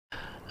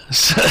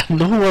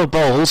Norwell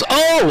bowls.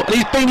 Oh, and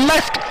he's been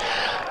left,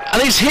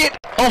 and he's hit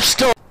off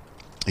stump.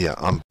 Yeah,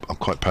 I'm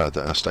quite proud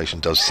that our station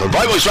does so.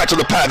 Right voice right to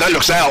the pad, that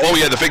looks out. Oh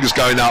yeah, the finger's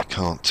going up.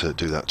 Can't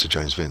do that to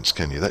James Vince,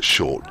 can you? That's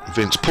short.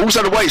 Vince Pulls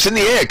that away, it's in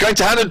the air, going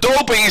to Hannah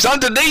Dorby, he's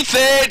underneath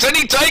it, and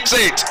he takes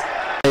it.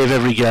 Of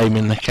every game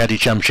in the County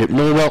Championship.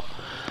 Norwell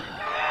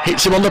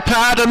hits him on the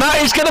pad, and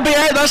that is going to be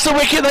out. That's the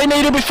wicket they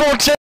needed before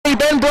tea.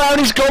 Ben Brown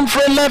is gone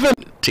for 11.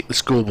 Tick the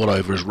scoreboard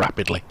over as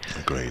rapidly.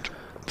 Agreed.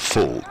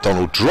 Full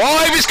Donald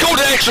drive, it's called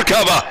an extra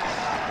cover.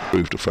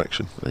 Improved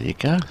deflection. There you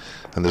go.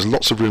 And there's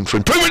lots of room for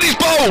improvement. He's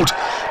bowled.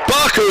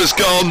 Barker has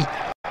gone.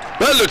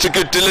 That looked a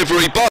good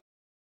delivery.